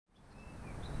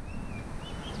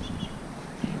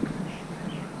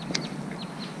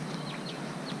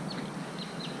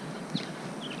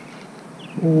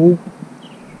Oh.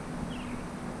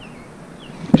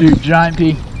 Dude, giant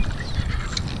pea.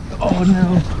 Oh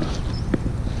no.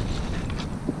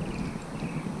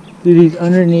 Dude, he's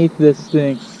underneath this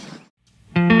thing.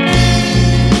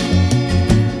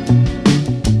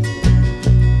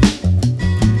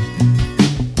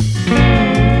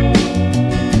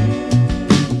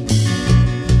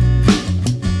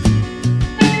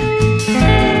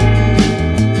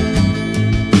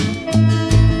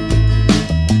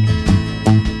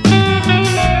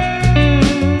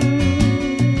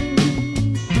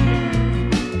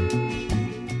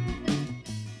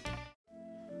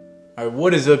 Alright,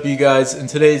 what is up you guys? In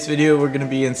today's video we're going to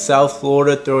be in South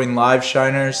Florida throwing live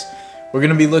shiners. We're going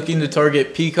to be looking to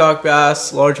target peacock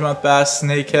bass, largemouth bass,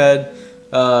 snakehead,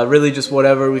 really just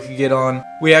whatever we could get on.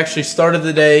 We actually started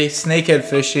the day snakehead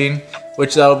fishing,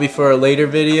 which that'll be for a later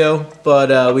video,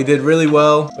 but we did really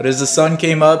well. But as the sun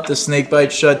came up, the snake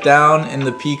bites shut down and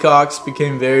the peacocks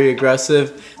became very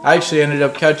aggressive. I actually ended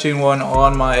up catching one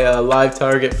on my live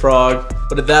target frog.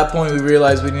 But at that point we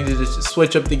realized we needed to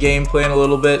switch up the game plan a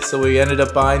little bit, so we ended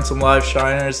up buying some live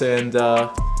shiners, and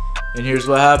here's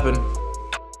what happened.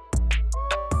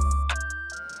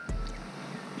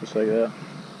 Just like that.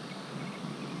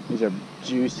 These are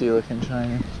juicy looking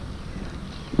shiners.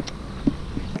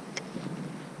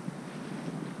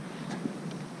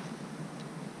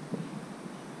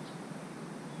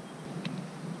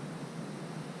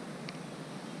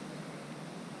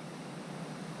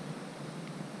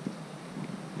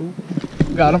 Ooh,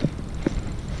 got him.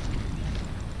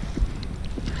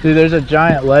 Dude, there's a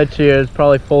giant ledge here. It's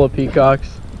probably full of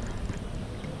peacocks.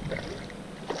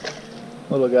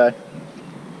 Little guy.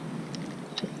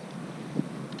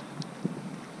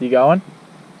 You got one?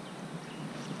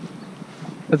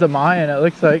 That's a Mayan, it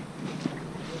looks like.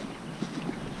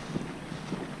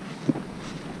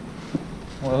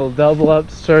 We'll double up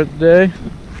to start the day.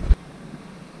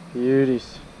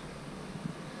 Beauties.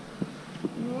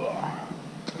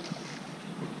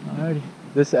 Alrighty.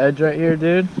 This edge right here,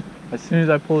 dude, as soon as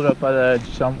I pulled it up by the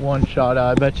edge, one shot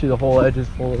out, I bet you the whole edge is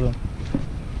full of them.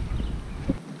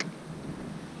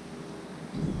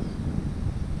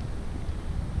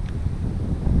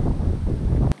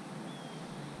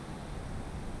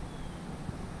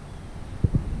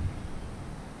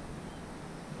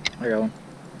 I got one.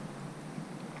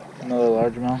 Another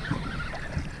largemouth.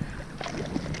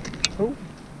 Oh.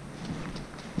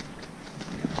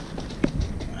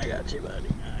 I got you, buddy.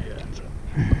 I got you.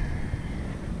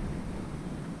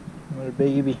 Another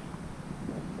baby.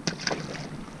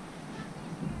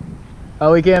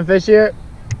 Oh, we can't fish here?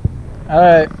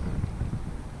 Alright.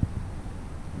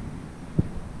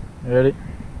 You ready?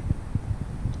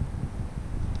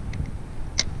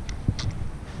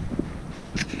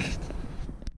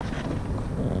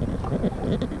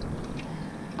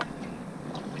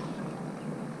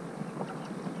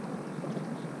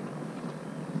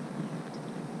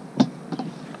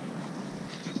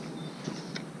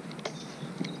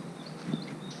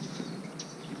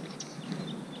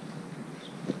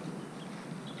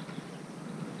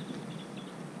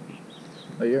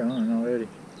 Oh, you're on already.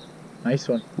 Nice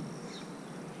one.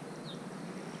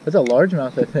 That's a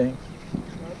largemouth, I think.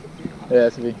 Yeah, it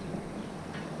has to be.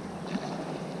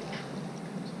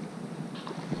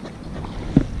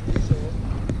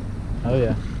 Oh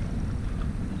yeah.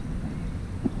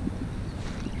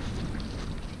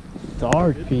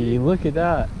 Dark pea, look at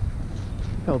that.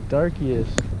 Look how dark he is.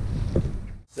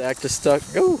 Zach just stuck.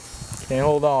 Oh, can't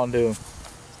hold on to him.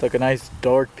 Stuck a nice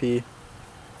dark pea.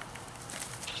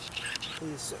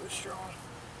 He's so strong.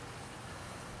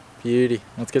 Beauty.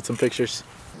 Let's get some pictures.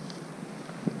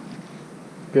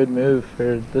 Good move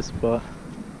for this spot.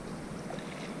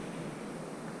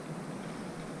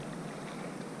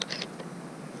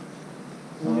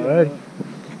 Alright.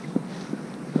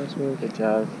 Nice move. Good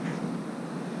job.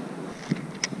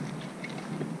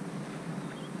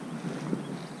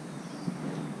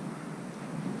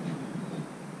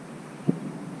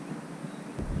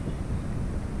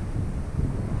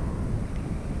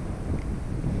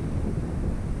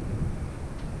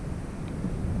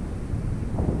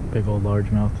 Big old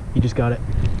largemouth. He just got it.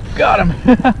 Got him!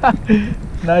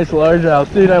 Nice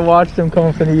largemouth. Dude, I watched him come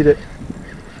up and eat it.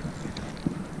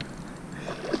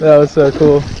 That was so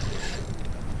cool.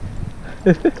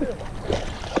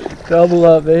 Double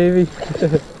up, baby.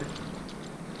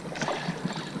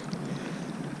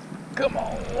 Come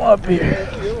on up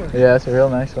here. Yeah, it's a real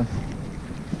nice one.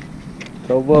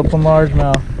 Double up on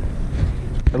largemouth.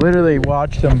 I literally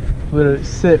watched him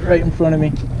sit right in front of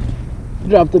me.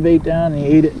 Dropped the bait down and he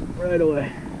ate it right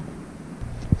away.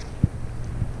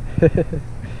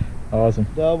 Awesome.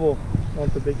 Double.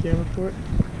 Want the big camera for it?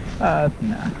 Nah.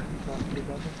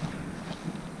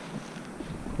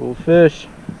 Cool fish.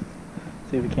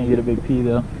 See if we can't get a big P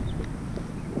though.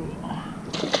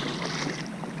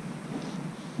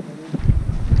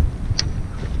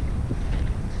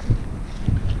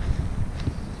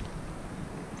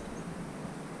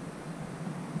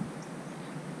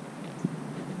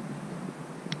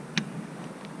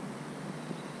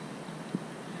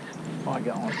 Oh, I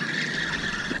got one.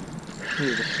 He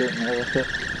was just sitting there with it.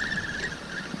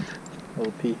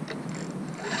 Little P.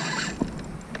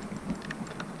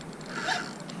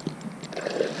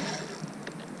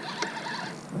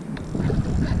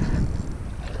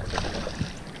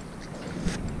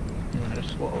 I just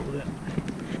swallowed it.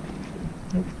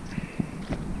 Nope.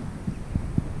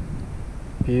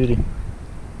 Beauty.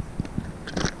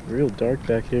 Real dark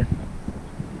back here.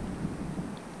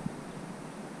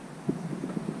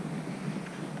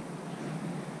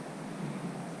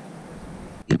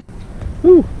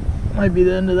 Whew, might be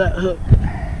the end of that hook.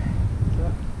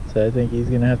 So I think he's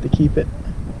gonna have to keep it.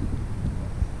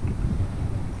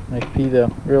 Nice P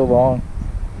though, real long.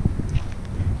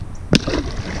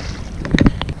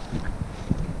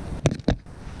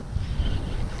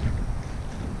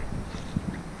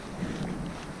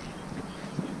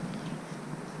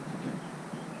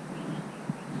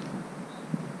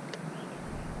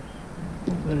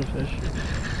 Better fish.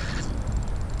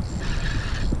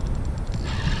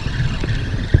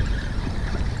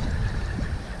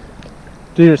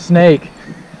 Dude, a snake.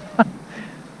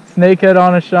 Snakehead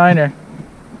on a shiner.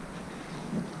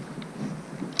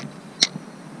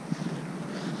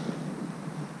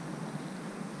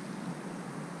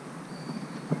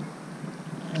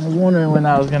 I was wondering when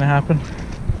that was gonna happen.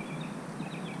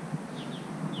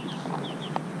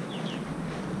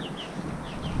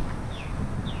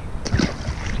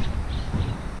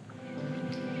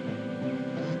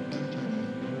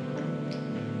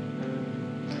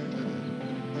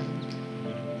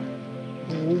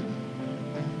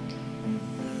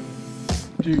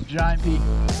 Dude, giant P.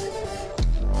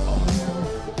 Oh no.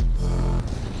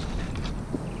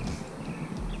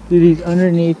 Dude, he's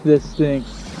underneath this thing.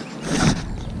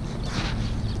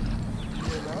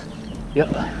 Yep.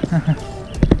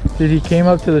 Dude, he came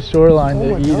up to the shoreline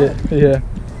to eat it. Yeah.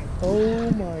 Oh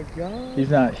my god.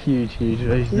 He's not huge,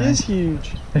 but he's He nice. is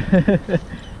huge.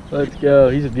 Let's go.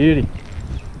 He's a beauty.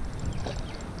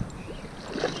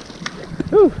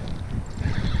 Whew.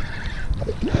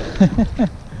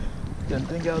 Didn't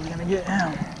think I was gonna get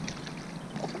him.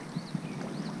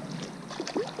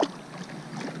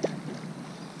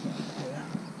 Yeah.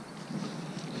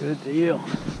 Good deal.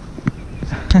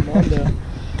 Come on now.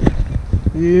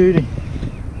 Beauty.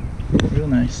 Real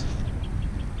nice.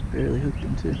 Barely hooked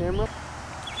him too. Camera.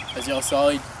 As y'all saw,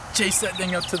 he chased that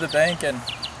thing up to the bank and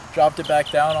dropped it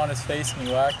back down on his face and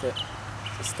he whacked it.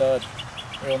 It's a stud.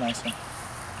 Real nice one.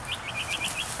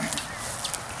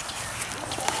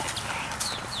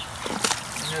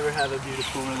 Never have a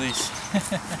beautiful release.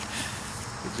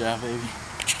 Good job, baby.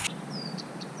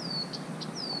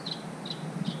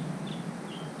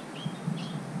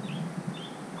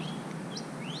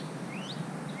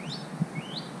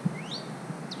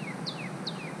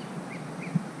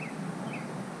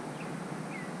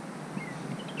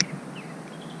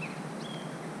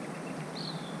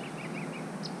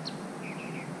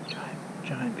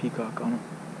 Giant peacock on him.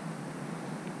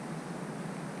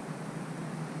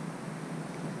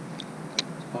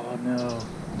 Oh no,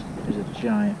 there's a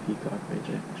giant peacock right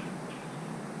there.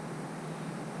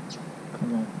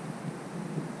 Come on.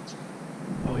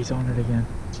 Oh, he's on it again.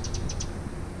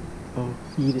 Oh,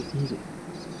 eat it, eat it.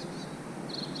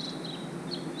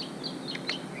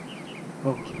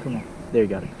 Oh, come on. There, you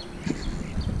got it.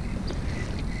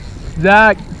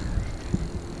 Zach!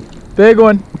 Big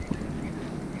one!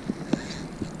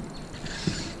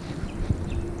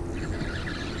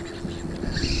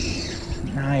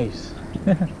 Nice.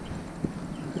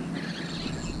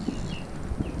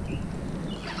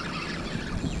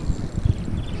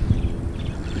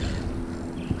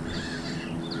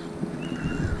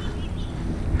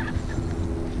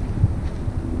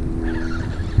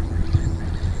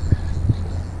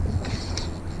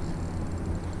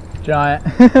 Giant.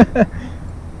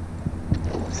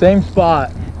 Same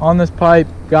spot on this pipe.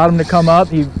 Got him to come up.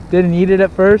 He didn't eat it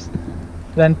at first,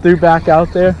 then threw back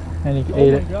out there and he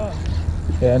ate it. God.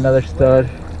 Yeah, another stud.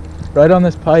 Right on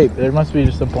this pipe. There must be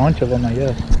just a bunch of them, I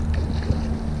guess.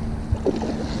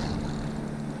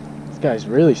 This guy's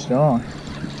really strong.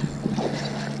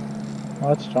 A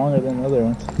lot stronger than the other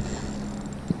ones.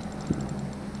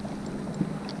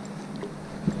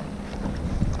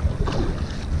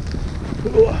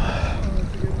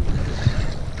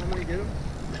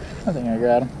 I think I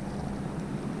got him.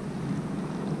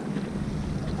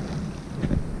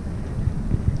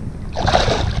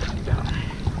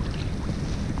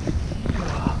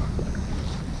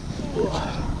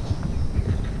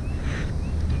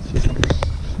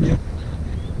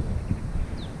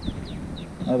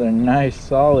 nice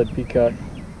solid peacock.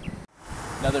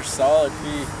 Another solid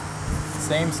pea.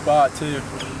 Same spot too.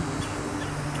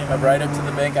 Came up right up to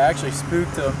the bank. I actually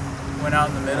spooked him. Went out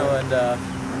in the middle and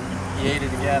he ate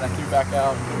it again. I threw back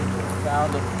out.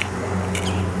 Found him.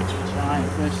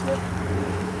 Giant fish there.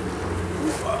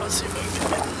 Well, let's see if I can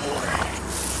get more.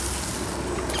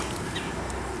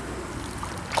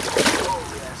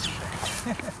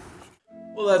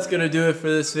 Well, that's gonna do it for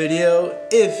this video.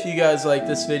 If you guys like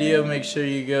this video, make sure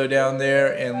you go down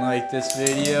there and like this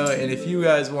video. And if you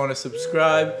guys want to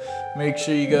subscribe, make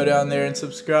sure you go down there and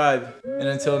subscribe. And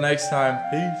until next time,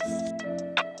 peace.